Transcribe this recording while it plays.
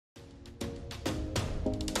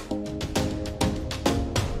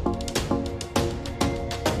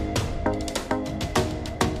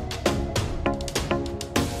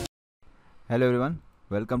Hello everyone,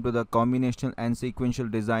 welcome to the combinational and sequential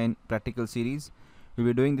design practical series. We'll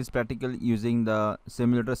be doing this practical using the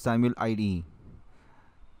simulator SimulIDE.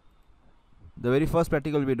 The very first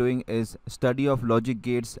practical we'll be doing is study of logic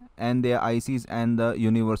gates and their ICs and the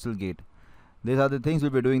universal gate. These are the things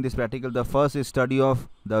we'll be doing this practical. The first is study of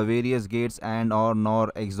the various gates and or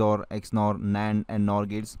NOR, XOR, XNOR, NAND and NOR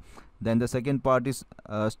gates. Then the second part is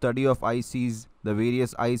study of ICs, the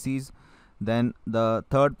various ICs. Then the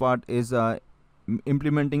third part is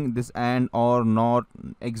implementing this AND or NOR,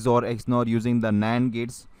 XOR, XNOR using the NAND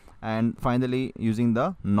gates, and finally using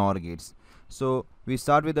the NOR gates. So we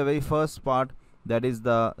start with the very first part, that is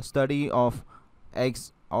the study of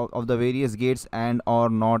of the various gates and or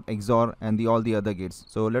NOT, XOR and all the other gates.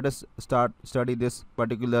 So let us study this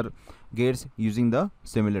particular gates using the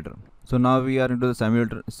simulator. So now we are into the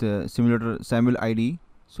simulator SimulIDE.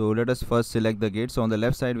 So let us first select the gates. So on the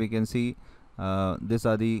left side we can see these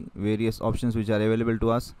are the various options which are available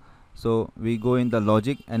to us. So we go in the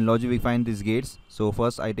logic, and logic we find these gates. So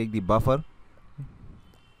first I take the buffer.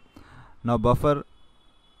 Now buffer,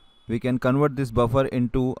 we can convert this buffer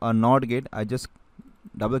into a NOT gate. I just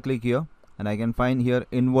double click here and I can find here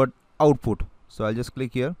invert output. So I'll just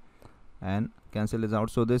click here and cancel this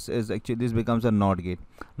out. So this becomes a NOT gate.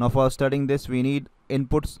 Now for studying this we need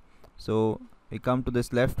inputs. So we come to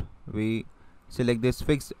this left, we select this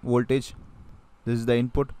fixed voltage. This is the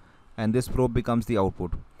input and this probe becomes the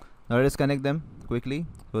output. Now let us connect them quickly.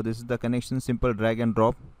 So this is the connection, simple drag and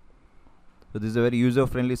drop. So this is a very user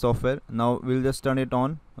friendly software. Now we'll just turn it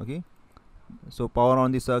on. Okay, so power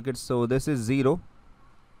on the circuit. So this is 0,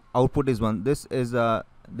 output is 1. This is it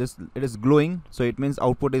is glowing, so it means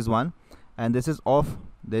output is 1, and this is off,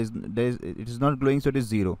 it is not glowing, so it is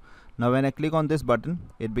 0. Now when I click on this button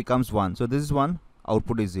it becomes 1. So this is 1,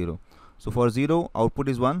 output is 0. So for 0 output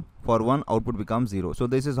is 1, for 1 output becomes 0. So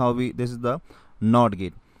this is how this is the NOT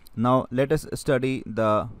gate. Now let us study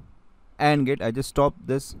the AND gate. I just stop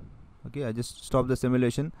this. Okay, I just stop the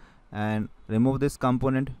simulation and remove this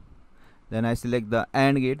component. Then I select the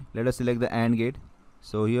AND gate. Let us select the AND gate.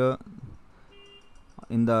 So here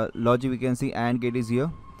in the logic we can see AND gate is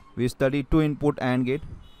here. We study 2 input AND gate.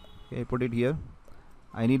 Okay, put it here.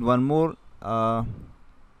 I need one more power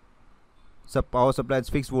supply is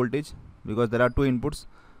fixed voltage because there are 2 inputs.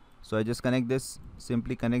 So I just connect this,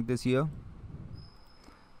 simply connect this here,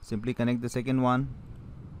 simply connect the second one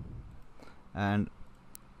and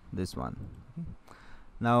this one. Okay.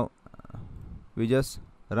 Now we just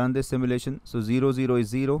run this simulation. So 0 0 is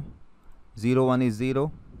 0, 0 1 is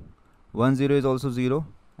 0, 1 0 is also 0,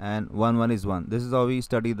 and 1 1 is 1. This is how we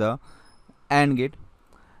study the AND gate.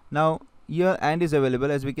 Now here AND is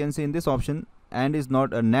available, as we can see in this option. AND is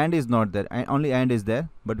not NAND is not there, and only AND is there,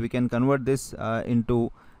 but we can convert this into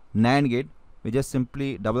NAND gate. We just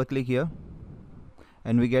simply double click here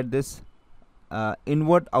and we get this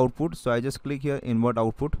invert output. So I just click here, invert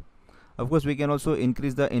output. Of course we can also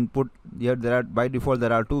increase the input. Here there are, by default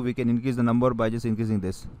there are 2. We can increase the number by just increasing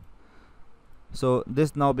this. So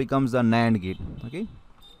this now becomes the NAND gate. Okay,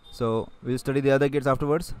 so we'll study the other gates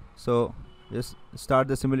afterwards. So just start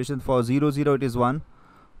the simulation. For 0 0 it is 1,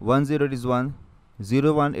 1 0 it is 1,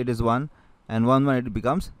 0 1 it is 1, and 1 1 it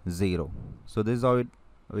becomes 0. So this is how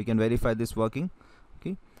we can verify this working.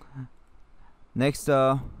 Okay, next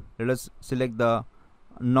let us select the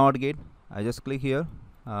NOT gate. I just click here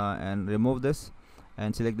and remove this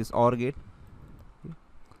and select this OR gate. Okay.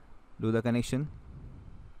 Do the connection.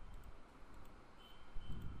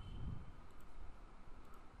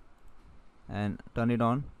 And turn it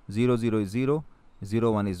on. 0 0 is 0,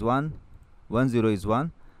 0 1 is 1, 1 0 is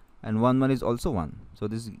 1, and 1 1 is also 1. So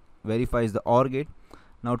this verifies the OR gate.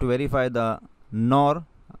 Now to verify the NOR,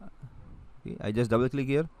 okay, I just double click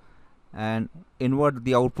here and invert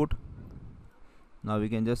the output. Now we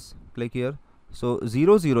can just click here. So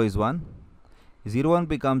 0 0 is 1, 0 1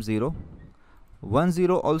 becomes 0, 1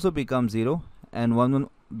 0 also becomes 0, and 1 1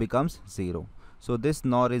 becomes 0. So this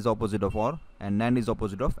NOR is opposite of OR and NAND is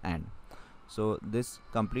opposite of AND. So this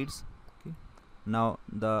completes. Okay, now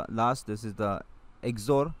the last, this is the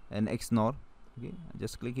XOR and XNOR. Okay,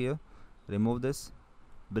 just click here, remove this,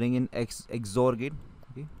 bring in XOR gate.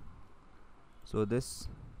 Okay, so this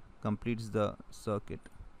completes the circuit.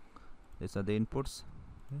 These are the inputs.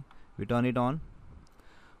 Okay, we turn it on.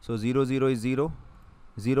 So 0 0 is 0,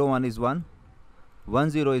 0 1 is 1, 1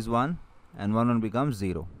 0 is 1, and 1 1 becomes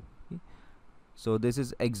 0. Okay, so this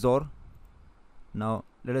is XOR. Now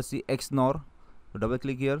let us see XNOR. So double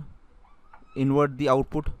click here, invert the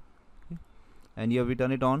output. Okay, and here we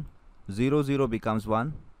turn it on. 0 0 becomes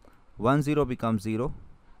 1, 1 0 becomes 0,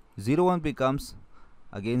 0 1 becomes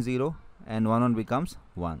again 0, and 1 1 becomes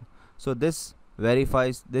 1. So this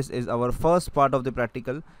verifies, this is our first part of the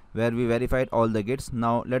practical where we verified all the gates.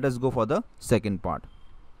 Now let us go for the second part.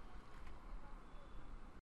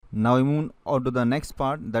 Now we move on to the next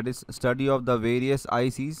part, that is study of the various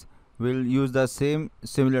ICs. We'll use the same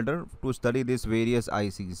simulator to study these various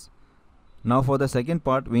ICs. Now for the second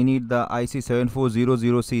part, we need the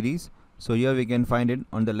IC7400 series. So here we can find it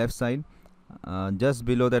on the left side, just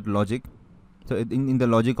below that logic. So in the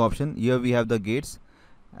logic option, here we have the gates,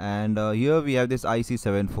 and here we have this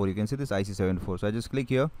IC74. You can see this IC74. So I just click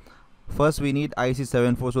here. First we need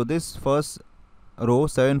IC74. So this first row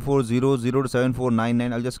 7400 to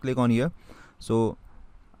 7499, I'll just click on here. So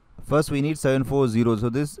first we need 740. So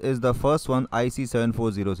this is the first one,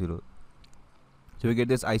 IC7400. So we get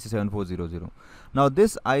this IC7400. Now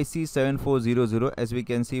this IC7400, as we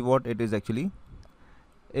can see what it is actually,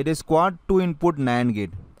 it is quad 2 input NAND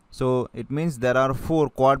gate. So it means there are 4,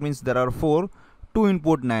 quad means there are 4 2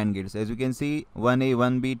 input NAND gates. As you can see, 1A,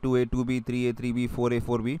 1B, 2A, 2B, 3A, 3B, 4A,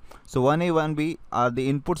 4B. So 1A, 1B are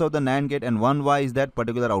the inputs of the NAND gate, and 1Y is that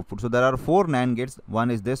particular output. So there are 4 NAND gates.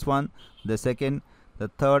 One is this one, the second, the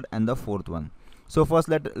third, and the fourth one. So first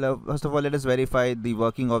of all let us verify the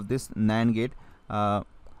working of this NAND gate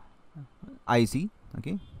IC.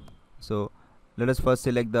 Okay, so let us first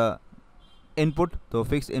select the input. So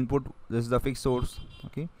fixed input, this is the fixed source.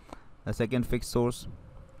 Okay, the second fixed source,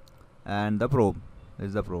 and the probe, this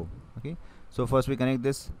is the probe. Okay, so first we connect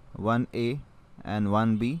this 1A and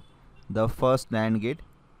 1B, the first NAND gate,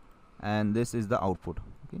 and this is the output.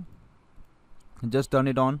 Okay, just turn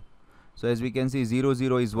it on. So as we can see, 0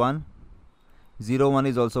 0 is 1, 0 1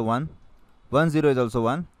 is also 1, 1 0 is also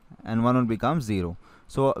 1, and 1 1 becomes 0.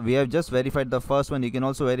 So we have just verified the first one. You can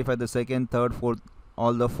also verify the second, third, fourth,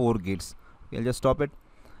 all the 4 gates. Okay, I'll just stop it.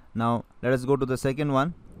 Now let us go to the second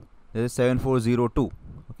one. This is 7402.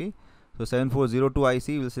 Okay, so 7402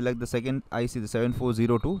 IC, we'll select the second IC, the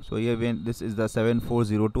 7402. So here this is the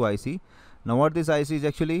 7402 IC. Now what this IC is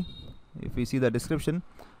actually, if we see the description,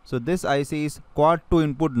 so this IC is quad 2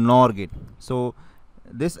 input NOR gate. So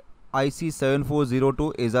this IC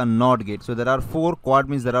 7402 is a NOR gate. So there are 4, quad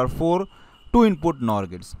means there are 4 2 input NOR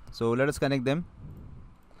gates. So let us connect them.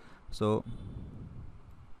 So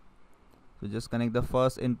just connect the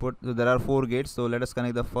first input. So there are 4 gates. So let us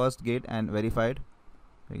connect the first gate and verify it.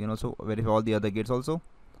 We can also verify all the other gates also.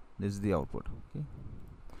 This is the output. Okay,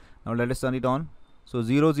 now let us turn it on. So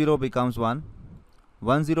 0 0 becomes 1,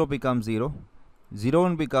 1 0 becomes 0, 0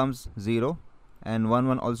 1 becomes 0, and 1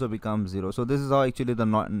 1 also becomes 0. So this is how actually the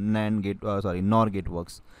NAND gate, NOR gate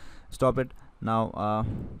works. Stop it. Now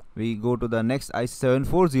we go to the next IC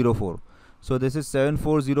 7404. So this is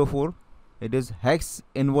 7404. It is hex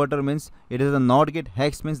inverter, means it is a NOR gate.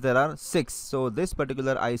 Hex means there are 6. So this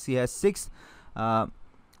particular IC has 6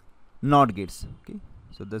 NOR gates. Okay,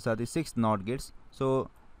 so these are the 6 NOR gates. So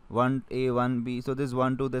 1A, 1B, so this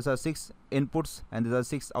 1 2, these are 6 inputs and these are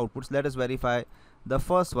 6 outputs. Let us verify the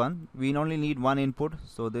first one. We only need 1 input,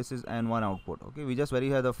 so this is and 1 output. Okay, we just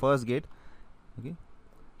verify the first gate. Okay,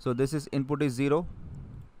 so this is input is 0,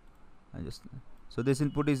 so this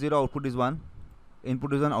input is 0, output is 1,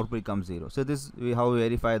 input is 1, output becomes 0. So this is how we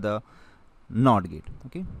verify the NOR gate.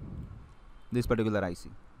 Okay, this particular IC.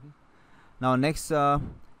 Okay. Now next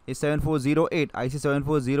is 7408. IC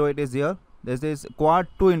 7408 is here. This is quad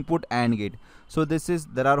 2 input AND gate. So this is,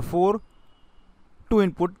 there are 4 2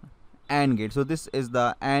 input AND gate. So this is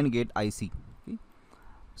the AND gate IC. Okay,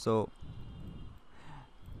 so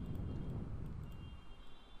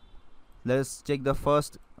let us check the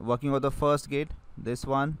first working of the first gate. This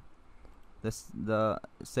one, this the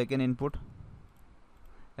second input,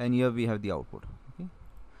 and here we have the output. Okay,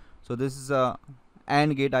 so this is a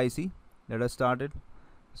AND gate IC. Let us start it.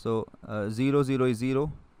 So 0 0 is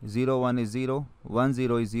 0, 0 1 is 0, 1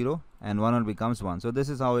 0 is 0, and 1 1 becomes 1. So this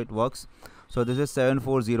is how it works. So this is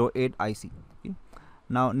 7408 IC. Okay,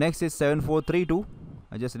 now next is 7432.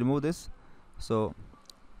 I just remove this. So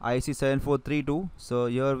IC 7432. So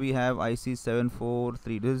here we have IC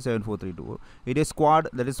 743. This is 7432. It is quad,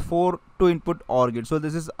 that is 4 2 input OR gate. So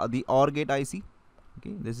this is the OR gate IC.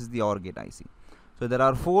 Okay, this is the OR gate IC. So there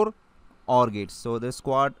are 4 OR gates. So this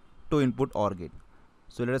quad 2 input OR gate.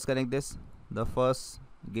 So let us connect this. The first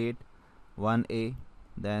gate 1A,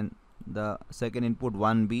 then the second input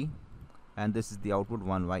 1B, and this is the output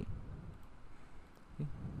 1Y. Okay.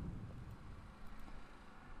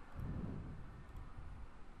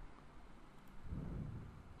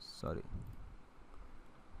 Sorry.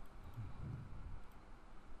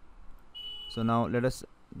 So now let us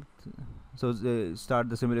start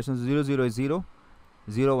the simulation. 0 0 is 0,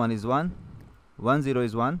 0 1 is 1, 1 0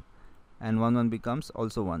 is 1, and 1 1 becomes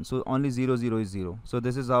also 1. So only 0 0 is 0. So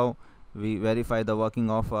this is how we verify the working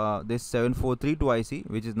of this 7432 IC,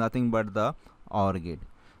 which is nothing but the OR gate.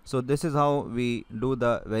 So this is how we do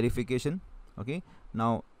the verification. Okay,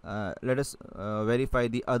 now let us verify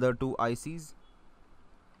the other two ICs.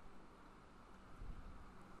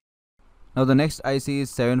 Now the next IC is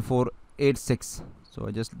 7486. So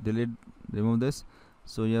I just remove this.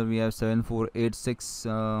 So here we have 7486.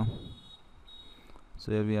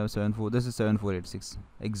 So here we have 74. This is 7486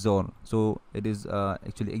 XOR. So it is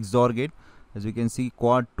actually XOR gate. As we can see,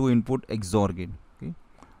 quad 2 input XOR gate. Okay,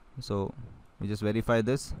 so we just verify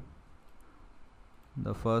this.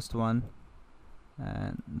 The first one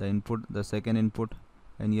and the input, the second input,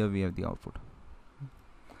 and here we have the output.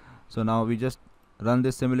 So now we just run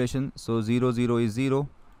this simulation. So 0 0 is 0,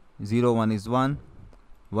 0 1 is 1,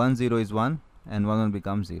 1 0 is 1, and 1 1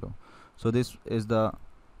 becomes 0. So this is the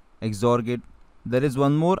XOR gate. There is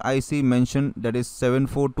one more IC mentioned, that is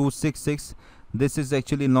 74266. This is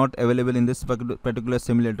actually not available in this particular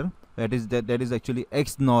simulator. That is actually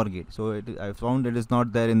XNOR gate. So I found it is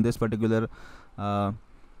not there in this particular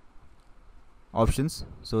options.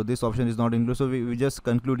 So this option is not included. So we just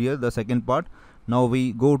conclude here the second part. Now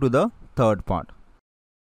we go to the third part.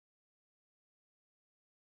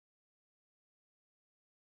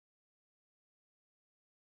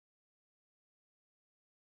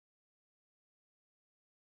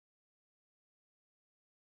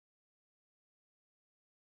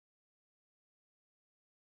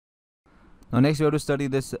 Now next we have to study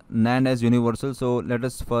this NAND as universal. So let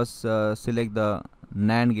us first select the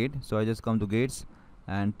NAND gate. So I just come to gates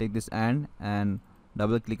and take this AND and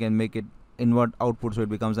double click and make it invert output, so it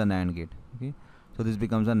becomes a NAND gate. Okay, so this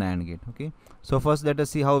becomes a NAND gate. Okay, so first let us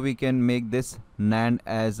see how we can make this NAND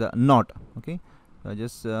as NOT. Okay, so I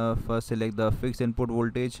just first select the fixed input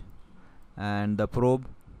voltage and the probe.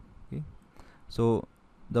 Okay, so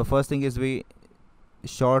the first thing is we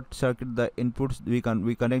short circuit the inputs. We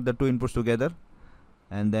connect the two inputs together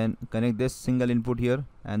and then connect this single input here,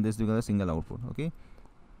 and this becomes a single output. Okay,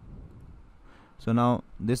 so now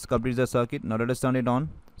this completes the circuit. Now let us turn it on.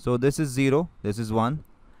 So this is 0, this is 1,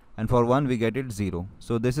 and for 1 we get it 0.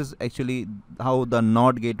 So this is actually how the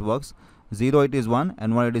NOT gate works. 0 it is 1,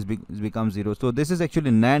 and 1 it becomes 0. So this is actually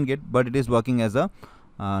NAND gate, but it is working as a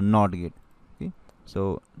NOT gate. Okay,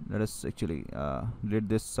 so let us actually delete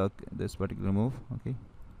this particular move. Okay,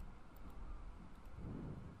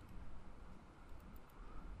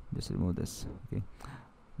 just remove this. Okay,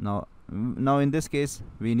 now in this case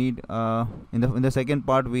we need in the second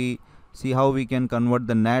part we see how we can convert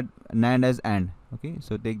the NAND as AND. Okay,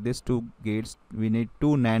 so take this two gates. We need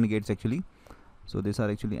two NAND gates actually. So these are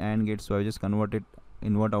actually AND gates. So I just convert it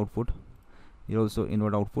invert output. Here also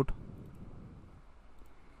invert output.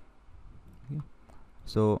 Okay,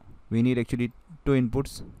 so we need actually two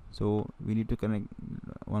inputs. So we need to connect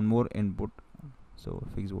one more input. So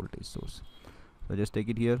fixed voltage source. So just take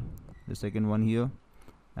it here, the second one here,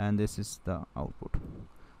 and this is the output.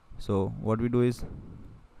 So what we do is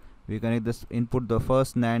we connect this input, the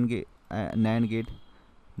first NAND gate,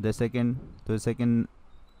 the second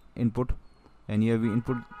input, and here we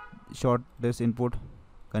input short this input,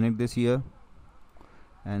 connect this here,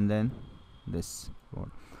 and then this.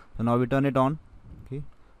 So now we turn it on. Okay,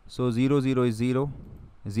 so 0 0 is 0,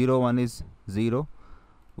 0 1 is 0,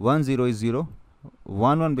 1 0 is 0,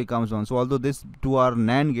 1 1 becomes 1. So although these two are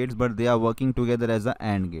NAND gates, but they are working together as a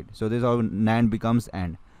AND gate. So this is how NAND becomes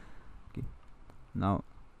AND. Okay, now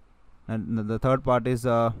and the third part is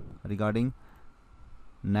regarding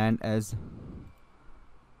NAND as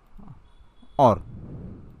OR.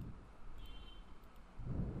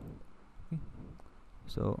 Okay,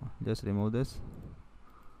 so just remove this.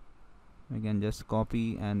 We can just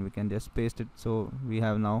copy and we can just paste it. So we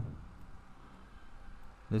have now,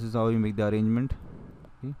 this is how we make the arrangement.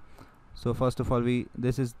 Okay, so first of all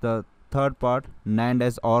this is the third part, NAND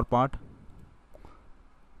as OR part.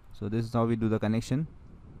 So this is how we do the connection.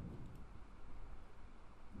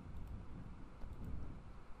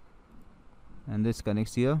 And this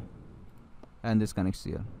connects here, and this connects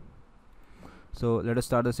here. So let us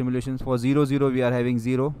start the simulations. For 0 0 we are having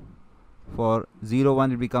 0, for 0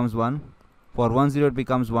 1 it becomes 1, for 1 0 it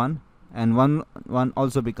becomes 1, and 1 1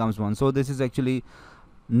 also becomes 1. So this is actually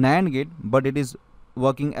NAND gate, but it is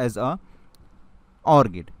working as a OR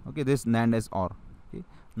gate. Okay, this NAND as OR. Okay,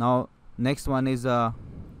 now next one is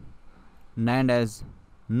NAND as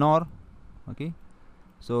NOR. Okay,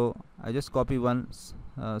 so I just copy one.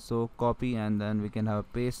 So copy, and then we can have a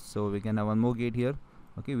paste. So we can have one more gate here.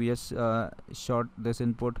 Okay, we just short this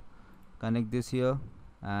input, connect this here,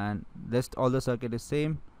 and rest all the circuit is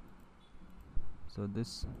same. So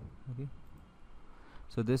this. Okay,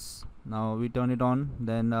 So this, now we turn it on,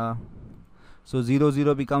 then so 0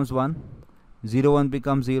 0 becomes 1, 0 1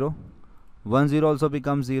 becomes 0, 1 0 also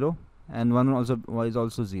becomes 0, and 1 also is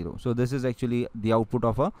also 0. So this is actually the output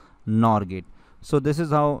of a NOR gate. So this is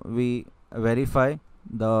how we verify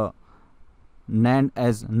the NAND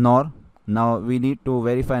as NOR. Now we need to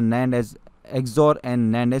verify NAND as XOR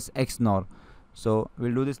and NAND as XNOR. So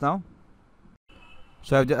we'll do this now.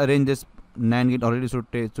 So I've arranged this NAND gate already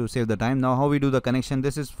to save the time. Now how we do the connection?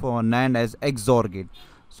 This is for NAND as XOR gate.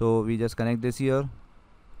 So we just connect this here,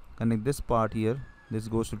 connect this part here. This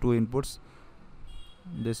goes to 2 inputs.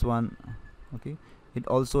 This one, okay, it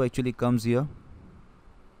also actually comes here.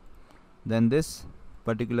 Then this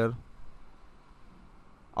particular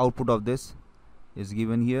output of this is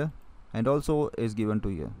given here and also is given to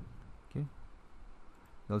here. Okay,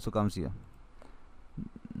 it also comes here.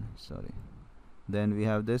 Sorry. Then we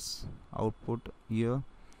have this output here.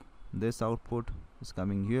 This output is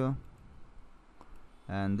coming here,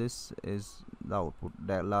 and this is the output,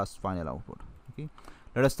 the last final output. Okay,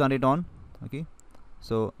 let us turn it on. Okay,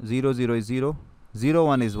 so 0 0 is 0, 0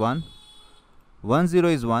 1 is 1, 1 0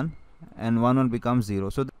 is 1, and 1 1 becomes 0.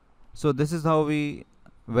 So this is how we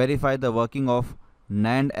verify the working of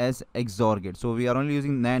NAND as XOR gate. So we are only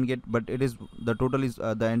using NAND gate, but it is the total is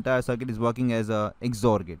the entire circuit is working as a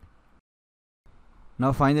XOR gate.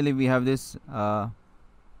 Now finally we have this NAND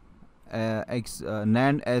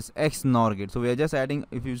as XNOR gate. So we are just adding,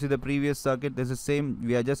 if you see the previous circuit, this is same,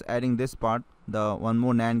 we are just adding this part, the one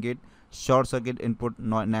more NAND gate, short circuit input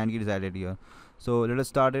NAND gate is added here. So let us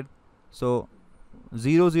start it. So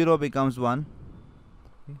 0 0 becomes 1,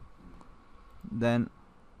 okay. Then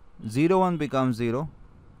 0 1 becomes 0,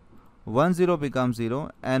 1 0 becomes 0,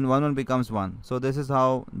 and 1 1 becomes 1. So this is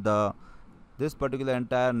how this particular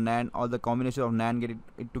entire NAND, or the combination of NAND gate,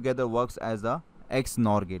 it together works as the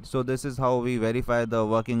XNOR gate. So this is how we verify the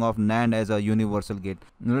working of NAND as a universal gate.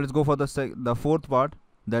 Now let's go for the fourth part,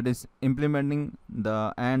 that is implementing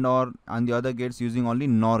the AND OR and the other gates using only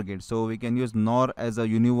NOR gate. So we can use NOR as a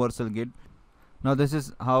universal gate. Now this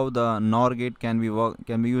is how the NOR gate can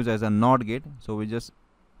be used as a NOT gate. So we just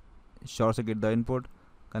short circuit the input,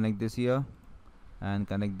 connect this here and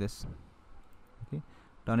connect this. Okay,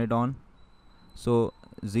 turn it on. So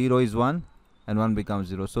 0 is 1 and 1 becomes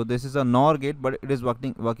 0. So this is a NOR gate, but it is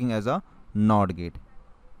working as a NOT gate.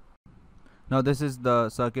 Now this is the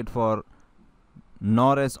circuit for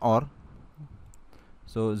NOR as OR.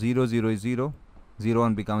 So 0 0 is 0, 0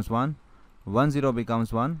 1 becomes 1, 1 0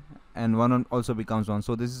 becomes 1, and 1 1 also becomes 1.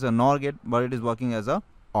 So this is a NOR gate, but it is working as a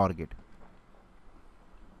OR gate.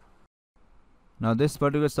 Now this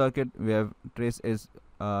particular circuit we have traced is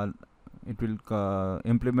it will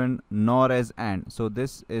implement NOR as AND. So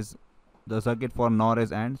this is the circuit for NOR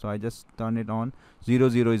as AND. So I just turn it on. 0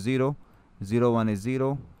 0 is 0, 0 1 is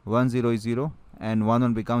 0, 1 0 is 0, and 1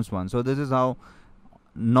 1 becomes 1. So this is how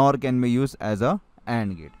NOR can be used as a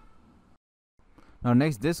AND gate. Now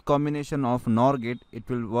next, this combination of NOR gate, it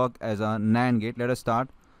will work as a NAND gate. Let us start.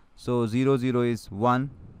 So 0 0 is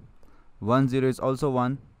 1, 1 0 is also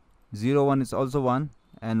 1, 0 1 is also 1,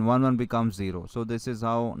 and 1 1 becomes 0. So this is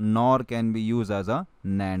how NOR can be used as a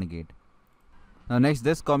NAND gate. Now next,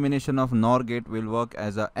 this combination of NOR gate will work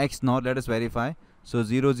as a XNOR. Let us verify. So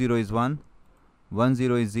 0 0 is 1, 1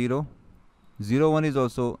 0 is 0, 0 1 is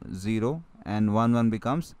also 0, and 1 1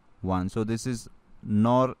 becomes 1. So this is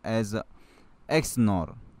NOR as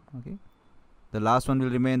XNOR. Okay, the last one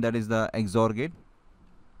will remain, that is the XOR gate.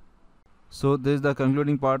 So this is the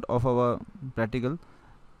concluding part of our practical.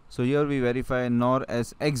 So here we verify NOR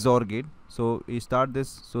as XOR gate. So we start this.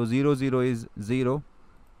 So 0 0 is 0,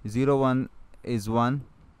 0 1 is 1,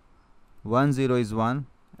 1 0 is 1,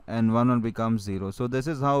 and 1 1 becomes 0. So this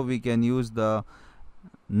is how we can use the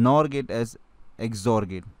NOR gate as XOR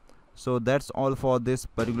gate. So that's all for this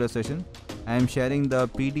particular session. I am sharing the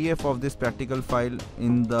PDF of this practical file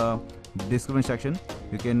in the description section.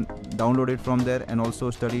 You can download it from there and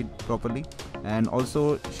also study it properly, and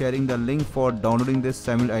also sharing the link for downloading this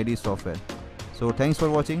SimulIDE software. So thanks for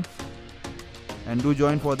watching, and do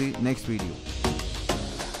join for the next video.